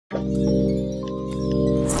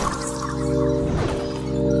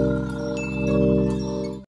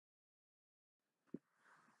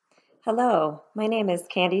Hello, my name is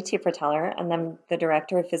Candy Tefertiller, and I'm the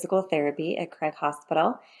Director of Physical Therapy at Craig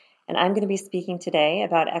Hospital, and I'm going to be speaking today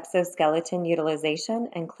about exoskeleton utilization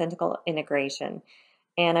and clinical integration.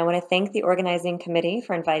 And I want to thank the organizing committee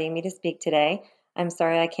for inviting me to speak today. I'm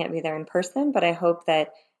sorry I can't be there in person, but I hope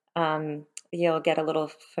that you'll get a little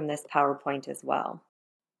from this PowerPoint as well.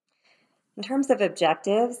 In terms of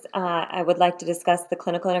objectives, I would like to discuss the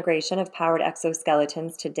clinical integration of powered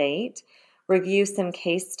exoskeletons to date, review some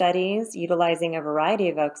case studies utilizing a variety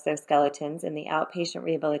of exoskeletons in the outpatient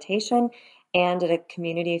rehabilitation and at a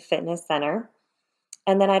community fitness center.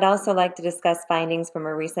 And then I'd also like to discuss findings from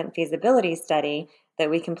a recent feasibility study that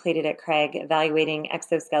we completed at Craig evaluating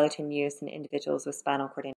exoskeleton use in individuals with spinal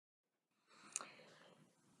cord injury.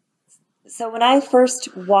 So when I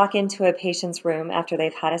first walk into a patient's room after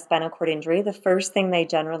they've had a spinal cord injury, the first thing they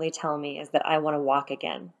generally tell me is that I want to walk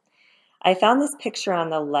again. I found this picture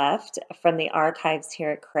on the left from the archives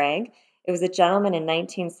here at Craig. It was a gentleman in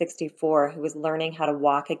 1964 who was learning how to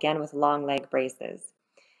walk again with long leg braces.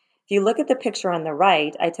 If you look at the picture on the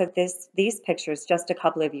right, I took these pictures just a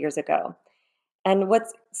couple of years ago. And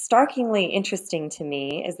what's starkly interesting to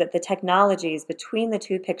me is that the technologies between the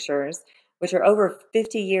two pictures, which are over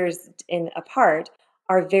 50 years apart,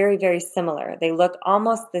 are very, very similar. They look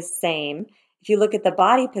almost the same. If you look at the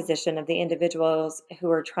body position of the individuals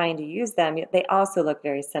who are trying to use them, they also look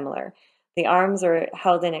very similar. The arms are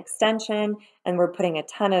held in extension, and we're putting a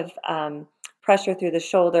ton of pressure through the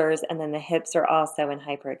shoulders, and then the hips are also in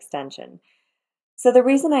hyperextension. So the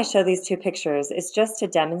reason I show these two pictures is just to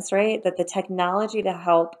demonstrate that the technology to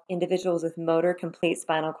help individuals with motor complete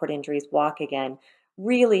spinal cord injuries walk again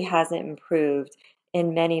really hasn't improved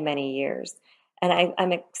in many, many years. And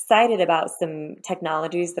I'm excited about some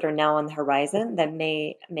technologies that are now on the horizon that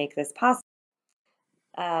may make this possible.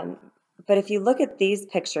 But if you look at these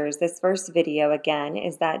pictures, this first video again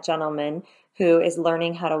is that gentleman who is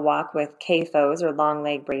learning how to walk with KFOs or long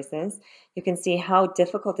leg braces. You can see how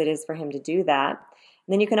difficult it is for him to do that.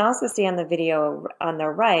 And then you can also see on the video on the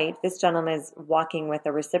right, this gentleman is walking with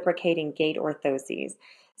a reciprocating gait orthoses.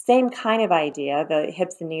 Same kind of idea. The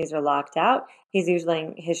hips and knees are locked out. He's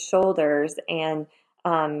using his shoulders and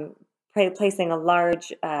placing a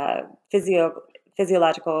large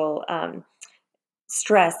physiological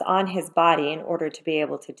stress on his body in order to be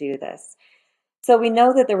able to do this. So we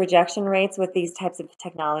know that the rejection rates with these types of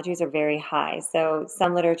technologies are very high. So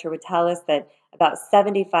some literature would tell us that about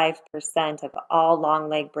 75% of all long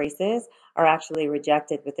leg braces are actually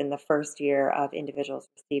rejected within the first year of individuals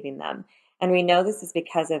receiving them. And we know this is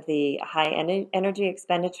because of the high energy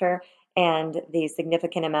expenditure and the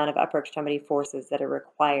significant amount of upper extremity forces that are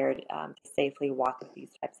required to safely walk with these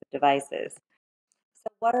types of devices. So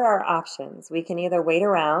what are our options? We can either wait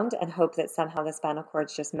around and hope that somehow the spinal cord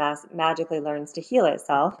just magically learns to heal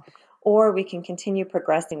itself, or we can continue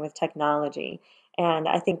progressing with technology. And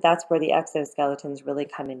I think that's where the exoskeletons really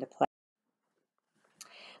come into play.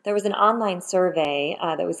 There was an online survey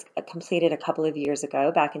that was completed a couple of years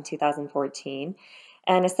ago, back in 2014.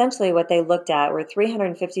 And essentially what they looked at were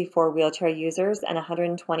 354 wheelchair users and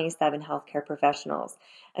 127 healthcare professionals.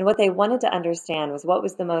 And what they wanted to understand was what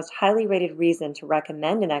was the most highly rated reason to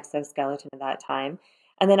recommend an exoskeleton at that time,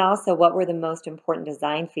 and then also what were the most important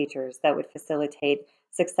design features that would facilitate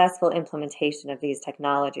successful implementation of these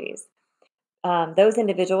technologies. Those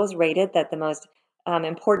individuals rated that the most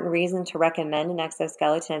important reason to recommend an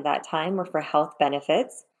exoskeleton at that time were for health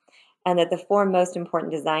benefits, and that the four most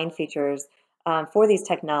important design features for these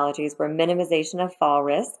technologies were minimization of fall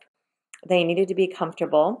risk. They needed to be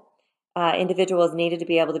comfortable. Individuals needed to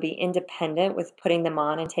be able to be independent with putting them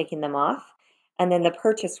on and taking them off. And then the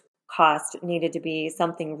purchase cost needed to be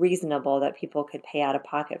something reasonable that people could pay out of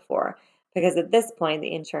pocket for. Because at this point,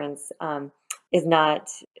 the insurance is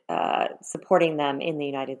not supporting them in the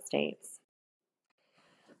United States.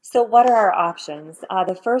 So what are our options?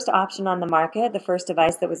 The first option on the market, the first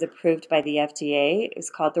device that was approved by the FDA,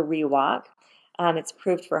 is called the ReWalk. It's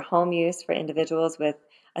approved for home use for individuals with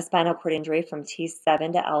a spinal cord injury from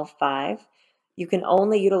T7 to L5. You can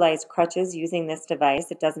only utilize crutches using this device.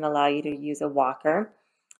 It doesn't allow you to use a walker.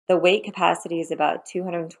 The weight capacity is about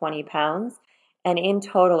 220 pounds, and in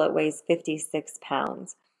total it weighs 56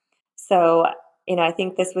 pounds. So, I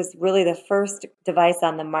think this was really the first device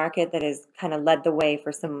on the market that has kind of led the way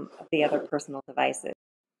for some of the other personal devices.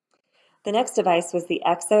 The next device was the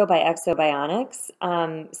Exo by Exobionics,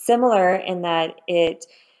 similar in that it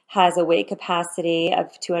has a weight capacity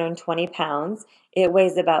of 220 pounds. It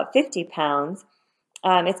weighs about 50 pounds.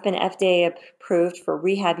 It's been FDA approved for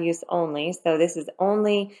rehab use only, so this is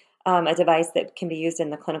only a device that can be used in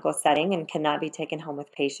the clinical setting and cannot be taken home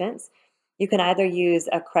with patients. You can either use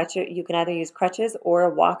crutches or a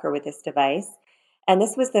walker with this device. And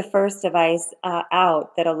this was the first device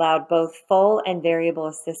out that allowed both full and variable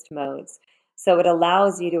assist modes. So it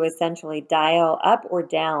allows you to essentially dial up or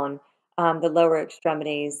down the lower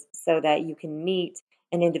extremities so that you can meet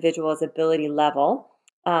an individual's ability level,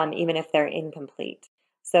 even if they're incomplete.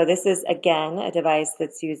 So this is, again, a device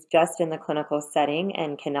that's used just in the clinical setting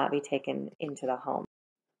and cannot be taken into the home.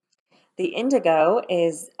 The Indigo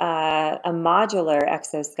is a modular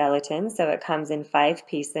exoskeleton, so it comes in 5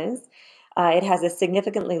 pieces. It has a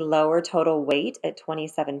significantly lower total weight at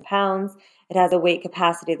 27 pounds. It has a weight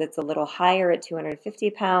capacity that's a little higher at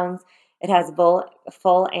 250 pounds. It has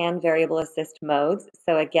full and variable assist modes.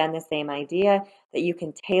 So again, the same idea that you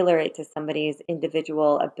can tailor it to somebody's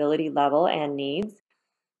individual ability level and needs.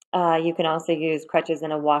 You can also use crutches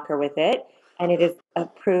and a walker with it. And it is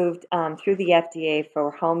approved through the FDA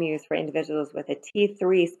for home use for individuals with a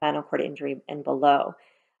T3 spinal cord injury and below.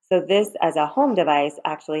 So this, as a home device,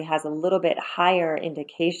 actually has a little bit higher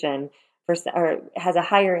indication has a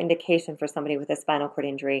higher indication for somebody with a spinal cord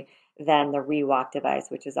injury than the ReWalk device,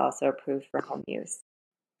 which is also approved for home use.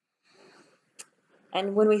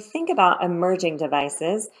 And when we think about emerging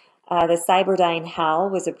devices, the Cyberdyne HAL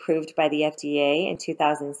was approved by the FDA in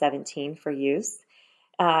 2017 for use.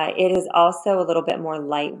 It is also a little bit more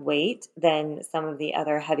lightweight than some of the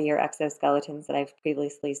other heavier exoskeletons that I've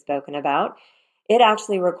previously spoken about. It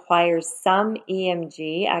actually requires some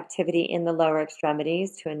EMG activity in the lower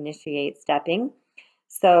extremities to initiate stepping.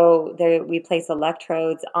 So we place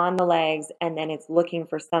electrodes on the legs, and then it's looking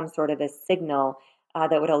for some sort of a signal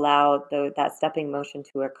that would allow that stepping motion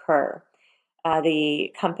to occur.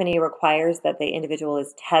 The company requires that the individual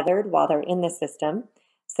is tethered while they're in the system.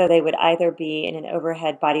 So they would either be in an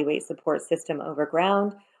overhead bodyweight support system over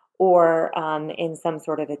ground or in some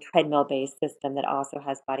sort of a treadmill-based system that also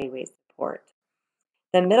has bodyweight support.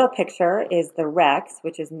 The middle picture is the Rex,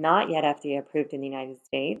 which is not yet FDA approved in the United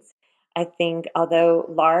States. I think although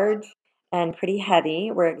large and pretty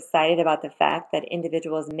heavy, we're excited about the fact that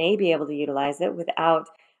individuals may be able to utilize it without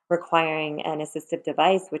requiring an assistive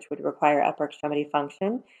device, which would require upper extremity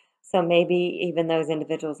function. So maybe even those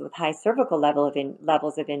individuals with high cervical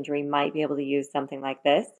levels of injury might be able to use something like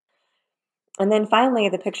this. And then finally,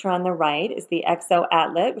 the picture on the right is the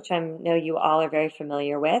ExoAtlet, which I know you all are very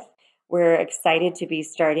familiar with. We're excited to be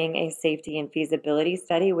starting a safety and feasibility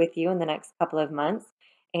study with you in the next couple of months,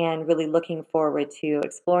 and really looking forward to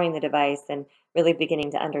exploring the device and really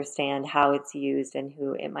beginning to understand how it's used and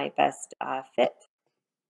who it might best fit.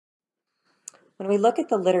 When we look at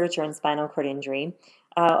the literature in spinal cord injury,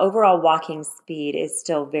 overall walking speed is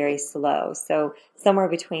still very slow, so somewhere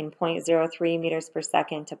between 0.03 meters per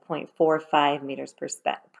second to 0.45 meters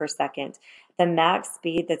per second. The max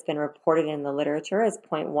speed that's been reported in the literature is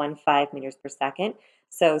 0.15 meters per second,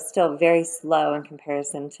 so still very slow in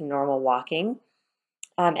comparison to normal walking.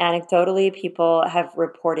 Anecdotally, people have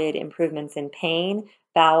reported improvements in pain,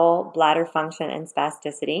 bowel, bladder function, and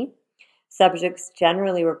spasticity. Subjects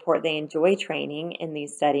generally report they enjoy training in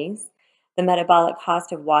these studies. The metabolic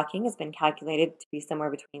cost of walking has been calculated to be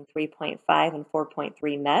somewhere between 3.5 and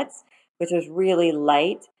 4.3 mets, which is really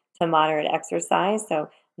light to moderate exercise, so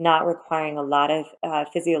not requiring a lot of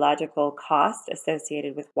physiological cost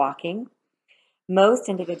associated with walking. Most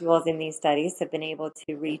individuals in these studies have been able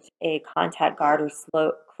to reach a contact guard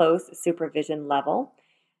or close supervision level.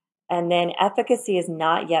 And then efficacy has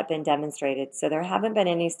not yet been demonstrated. So there haven't been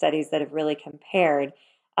any studies that have really compared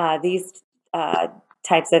these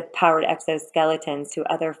types of powered exoskeletons to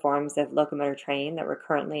other forms of locomotor training that we're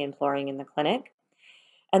currently employing in the clinic.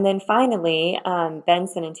 And then finally,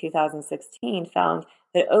 Benson in 2016 found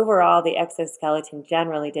that overall the exoskeleton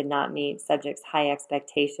generally did not meet subjects' high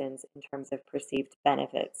expectations in terms of perceived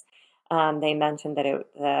benefits. They mentioned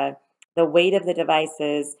that the weight of the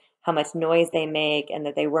devices, how much noise they make, and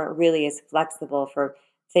that they weren't really as flexible for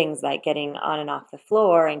things like getting on and off the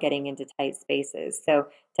floor and getting into tight spaces. So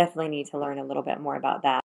definitely need to learn a little bit more about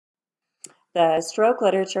that. The stroke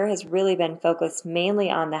literature has really been focused mainly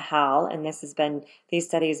on the HAL, and these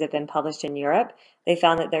studies have been published in Europe. They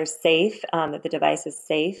found that they're safe, that the device is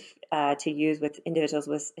safe to use with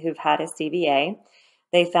individuals who've had a CVA.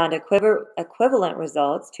 They found equivalent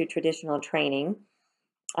results to traditional training,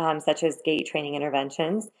 such as gait training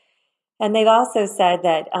interventions. And they've also said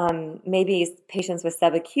that maybe patients with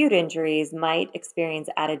subacute injuries might experience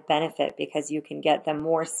added benefit because you can get them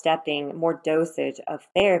more stepping, more dosage of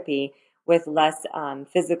therapy with less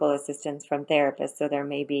physical assistance from therapists. So there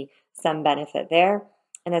may be some benefit there.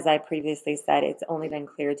 And as I previously said, it's only been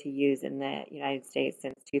cleared to use in the United States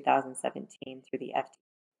since 2017 through the FDA.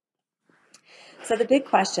 So the big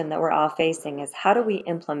question that we're all facing is, how do we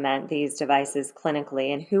implement these devices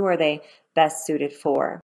clinically, and who are they best suited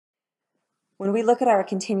for? When we look at our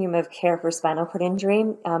continuum of care for spinal cord injury,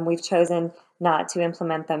 we've chosen not to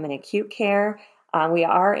implement them in acute care. We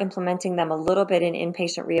are implementing them a little bit in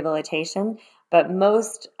inpatient rehabilitation, but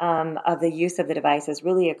most of the use of the devices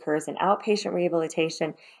really occurs in outpatient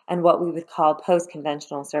rehabilitation and what we would call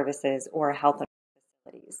post-conventional services or health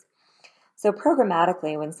facilities. So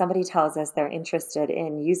programmatically, when somebody tells us they're interested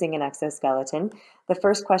in using an exoskeleton, the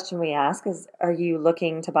first question we ask is, are you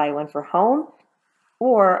looking to buy one for home?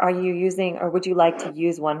 Or would you like to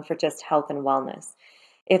use one for just health and wellness?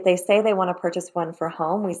 If they say they want to purchase one for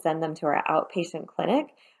home, we send them to our outpatient clinic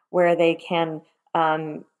where they can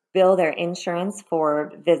bill their insurance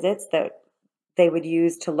for visits that they would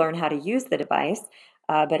use to learn how to use the device.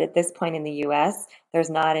 But at this point in the US, there's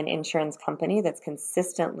not an insurance company that's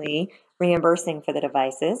consistently reimbursing for the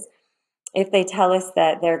devices. If they tell us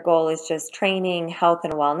that their goal is just training, health,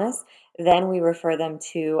 and wellness, then we refer them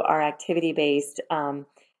to our activity-based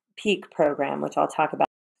PEAK program, which I'll talk about.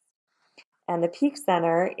 And the PEAK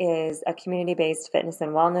Center is a community-based fitness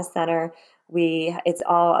and wellness center.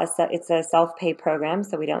 It's a self-pay program,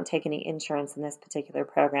 so we don't take any insurance in this particular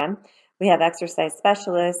program. We have exercise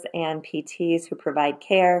specialists and PTs who provide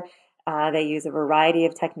care. They use a variety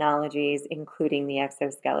of technologies, including the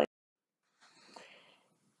exoskeleton.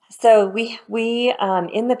 So we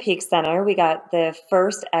in the PEAK Center, we got the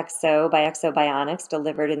first Exo by Exobionics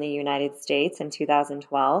delivered in the United States in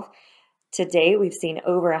 2012. To date, we've seen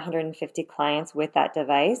over 150 clients with that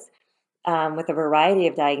device, with a variety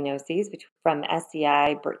of diagnoses, from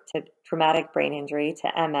SCI to traumatic brain injury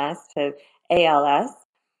to MS to ALS.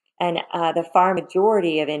 And the far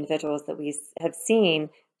majority of individuals that we have seen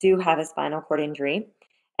do have a spinal cord injury.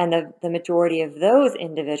 And the majority of those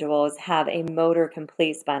individuals have a motor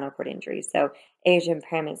complete spinal cord injury, so age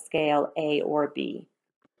impairment scale A or B.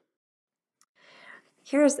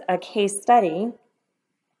 Here's a case study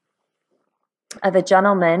of a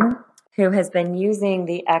gentleman who has been using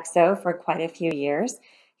the Exo for quite a few years.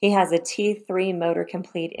 He has a T3 motor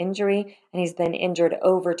complete injury, and he's been injured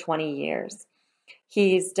over 20 years.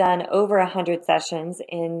 He's done over 100 sessions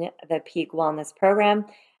in the Peak Wellness program.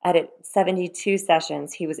 At 72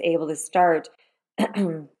 sessions, he was able to start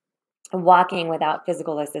walking without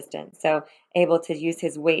physical assistance. So able to use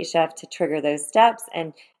his weight shift to trigger those steps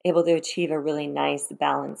and able to achieve a really nice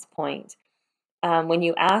balance point. When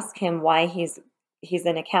you ask him why he's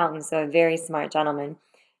an accountant, so a very smart gentleman,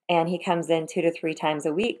 and he comes in 2 to 3 times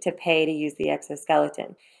a week to pay to use the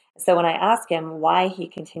exoskeleton. So when I ask him why he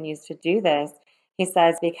continues to do this, he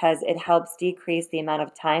says because it helps decrease the amount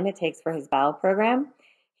of time it takes for his bowel program.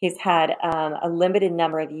 He's had a limited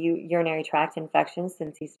number of urinary tract infections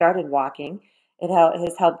since he started walking. It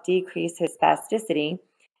has helped decrease his spasticity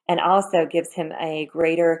and also gives him a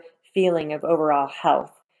greater feeling of overall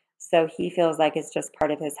health. So he feels like it's just part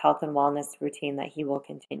of his health and wellness routine that he will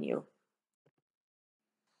continue.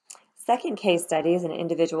 Second case study is an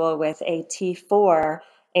individual with a T4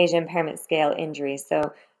 age impairment scale injury,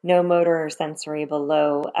 so no motor or sensory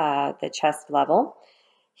below the chest level.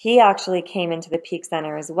 He actually came into the Peak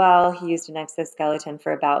Center as well. He used an exoskeleton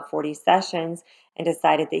for about 40 sessions and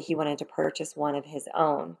decided that he wanted to purchase one of his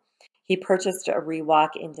own. He purchased a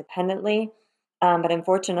ReWalk independently, but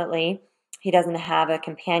unfortunately, he doesn't have a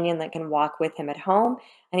companion that can walk with him at home,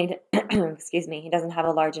 and he doesn't have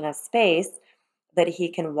a large enough space that he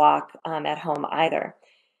can walk at home either.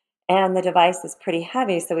 And the device is pretty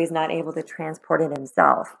heavy, so he's not able to transport it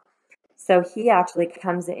himself. So he actually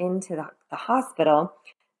comes into the hospital,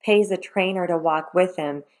 pays a trainer to walk with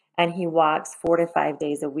him, and he walks 4 to 5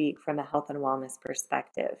 days a week from a health and wellness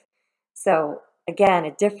perspective. So again,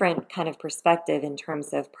 a different kind of perspective in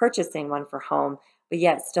terms of purchasing one for home, but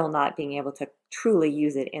yet still not being able to truly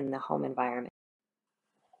use it in the home environment.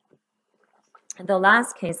 The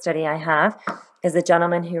last case study I have is a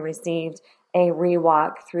gentleman who received a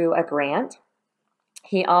ReWalk through a grant.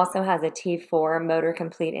 He also has a T4 motor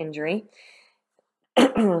complete injury.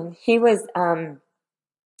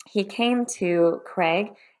 He came to Craig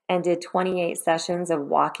and did 28 sessions of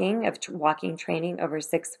walking training over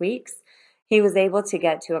 6 weeks. He was able to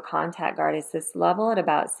get to a contact guard assist level at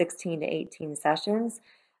about 16 to 18 sessions.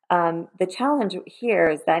 The challenge here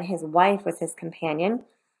is that his wife was his companion,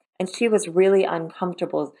 and she was really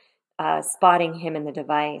uncomfortable spotting him in the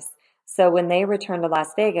device. So when they returned to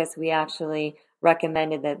Las Vegas, we actually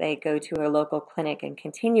recommended that they go to a local clinic and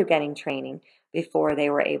continue getting training before they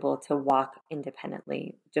were able to walk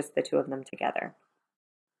independently, just the two of them together.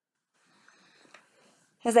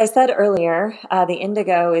 As I said earlier, the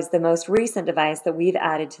Indigo is the most recent device that we've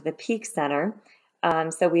added to the Peak Center.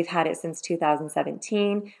 So we've had it since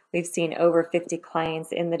 2017. We've seen over 50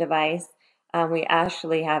 clients in the device. We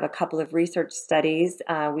actually have a couple of research studies.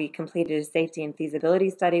 We completed a safety and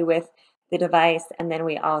feasibility study with the device, and then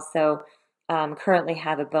we also currently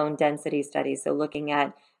have a bone density study, so looking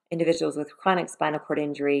at individuals with chronic spinal cord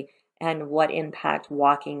injury and what impact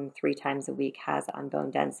walking 3 times a week has on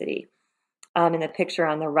bone density. In the picture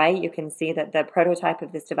on the right, you can see that the prototype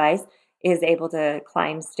of this device is able to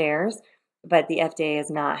climb stairs, but the FDA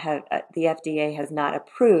has not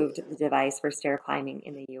approved the device for stair climbing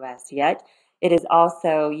in the U.S. yet. It is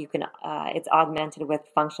also it's augmented with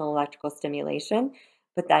functional electrical stimulation,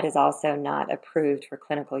 but that is also not approved for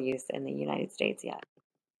clinical use in the United States yet.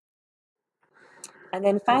 And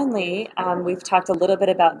then finally, we've talked a little bit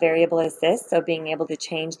about variable assist, so being able to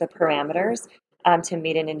change the parameters to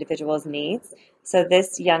meet an individual's needs. So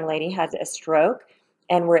this young lady had a stroke,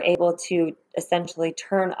 and we're able to essentially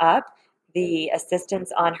turn up the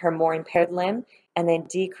assistance on her more impaired limb and then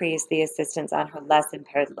decrease the assistance on her less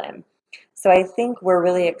impaired limb. So I think we're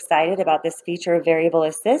really excited about this feature of variable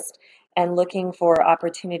assist and looking for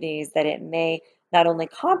opportunities that it may not only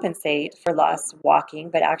compensate for lost walking,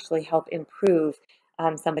 but actually help improve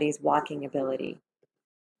somebody's walking ability.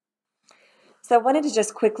 So I wanted to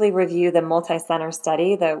just quickly review the multi-center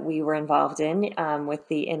study that we were involved in with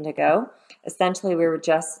the Indigo. Essentially, we were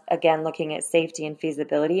just, again, looking at safety and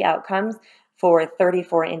feasibility outcomes for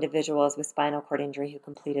 34 individuals with spinal cord injury who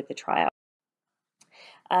completed the trial.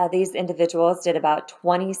 These individuals did about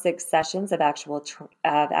 26 sessions of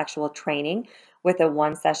actual training with a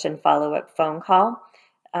 1-session follow-up phone call.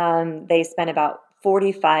 They spent about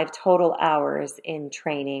 45 total hours in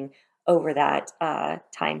training over that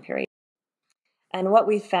time period. And what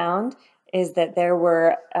we found is that there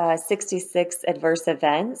were 66 adverse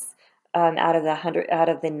events out of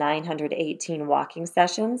the 918 walking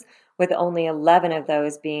sessions, with only 11 of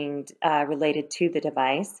those being related to the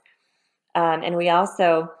device. And we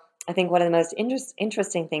also, I think one of the most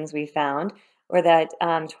interesting things we found were that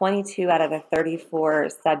 22 out of the 34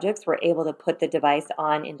 subjects were able to put the device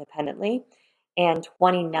on independently, and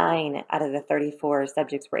 29 out of the 34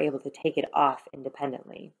 subjects were able to take it off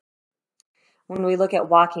independently. When we look at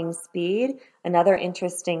walking speed, another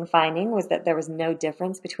interesting finding was that there was no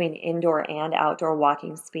difference between indoor and outdoor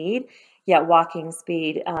walking speed, yet walking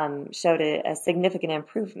speed showed a significant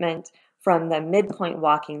improvement from the midpoint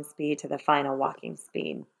walking speed to the final walking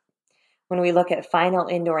speed. When we look at final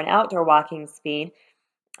indoor and outdoor walking speed,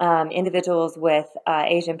 individuals with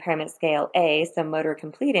age impairment scale A, so motor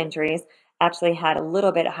complete injuries, actually had a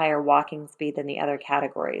little bit higher walking speed than the other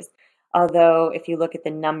categories. Although if you look at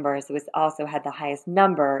the numbers, it also had the highest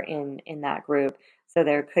number in that group, so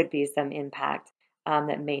there could be some impact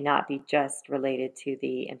that may not be just related to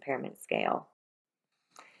the impairment scale.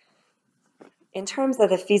 In terms of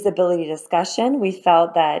the feasibility discussion, we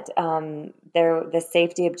felt that the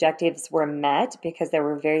safety objectives were met because there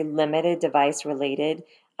were very limited device-related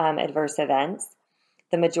adverse events.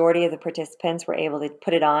 The majority of the participants were able to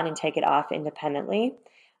put it on and take it off independently.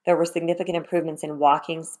 There were significant improvements in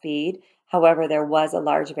walking speed. However, there was a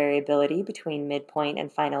large variability between midpoint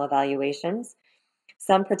and final evaluations.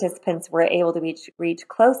 Some participants were able to reach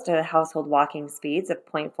close to household walking speeds of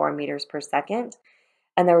 0.4 meters per second.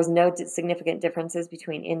 And there was no significant differences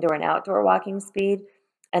between indoor and outdoor walking speed,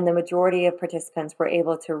 and the majority of participants were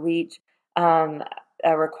able to reach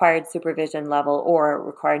a required supervision level or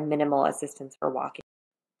required minimal assistance for walking.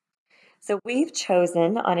 So we've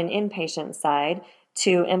chosen on an inpatient side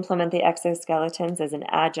to implement the exoskeletons as an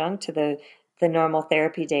adjunct to the normal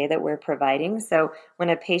therapy day that we're providing. So when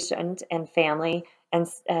a patient and family and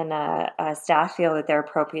staff feel that they're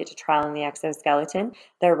appropriate to trial in the exoskeleton,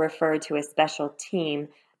 they're referred to a special team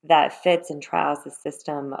that fits and trials the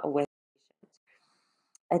system with patients.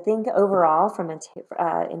 I think overall,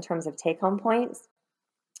 in terms of take-home points,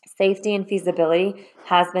 safety and feasibility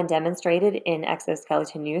has been demonstrated in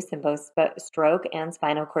exoskeleton use in both stroke and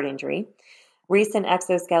spinal cord injury. Recent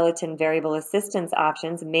exoskeleton variable assistance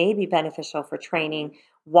options may be beneficial for training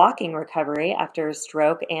walking recovery after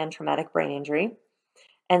stroke and traumatic brain injury.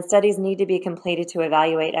 And studies need to be completed to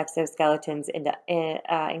evaluate exoskeletons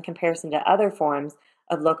in comparison to other forms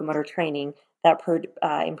of locomotor training that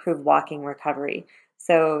improve walking recovery.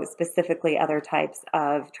 So specifically other types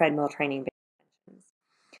of treadmill training.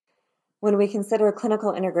 When we consider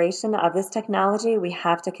clinical integration of this technology, we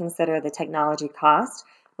have to consider the technology cost.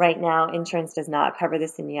 Right now, insurance does not cover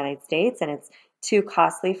this in the United States, and it's too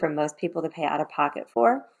costly for most people to pay out of pocket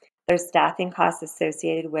for. There's staffing costs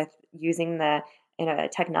associated with using the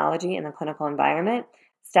technology in the clinical environment.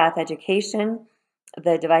 staff education.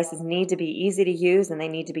 The devices need to be easy to use and they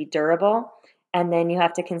need to be durable. And then you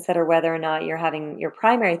have to consider whether or not you're having your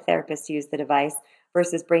primary therapist use the device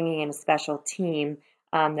versus bringing in a special team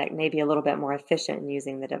that may be a little bit more efficient in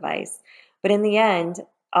using the device. But in the end,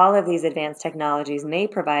 all of these advanced technologies may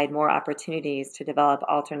provide more opportunities to develop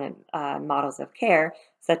alternate models of care,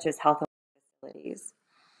 such as health facilities.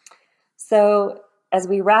 So as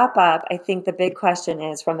we wrap up, I think the big question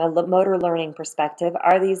is, from a motor learning perspective,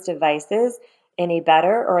 are these devices any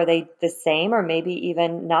better, or are they the same, or maybe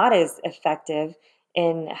even not as effective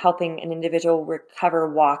in helping an individual recover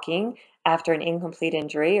walking after an incomplete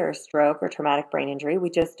injury or stroke or traumatic brain injury? We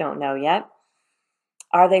just don't know yet.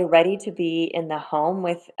 Are they ready to be in the home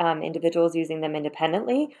with individuals using them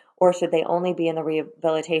independently, or should they only be in the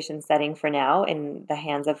rehabilitation setting for now in the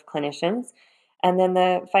hands of clinicians? And then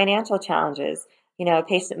the financial challenges.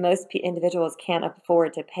 Most individuals can't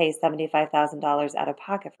afford to pay $75,000 out of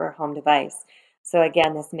pocket for a home device. So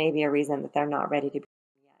again, this may be a reason that they're not ready to be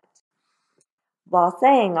yet. While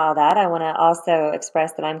saying all that, I want to also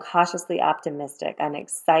express that I'm cautiously optimistic. I'm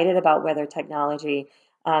excited about how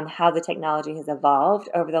the technology has evolved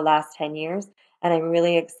over the last 10 years, and I'm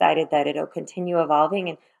really excited that it'll continue evolving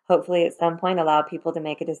and hopefully at some point allow people to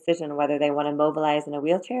make a decision whether they want to mobilize in a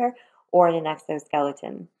wheelchair or in an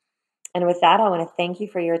exoskeleton. And with that, I want to thank you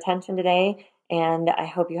for your attention today, and I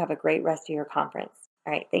hope you have a great rest of your conference.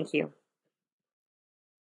 All right, thank you.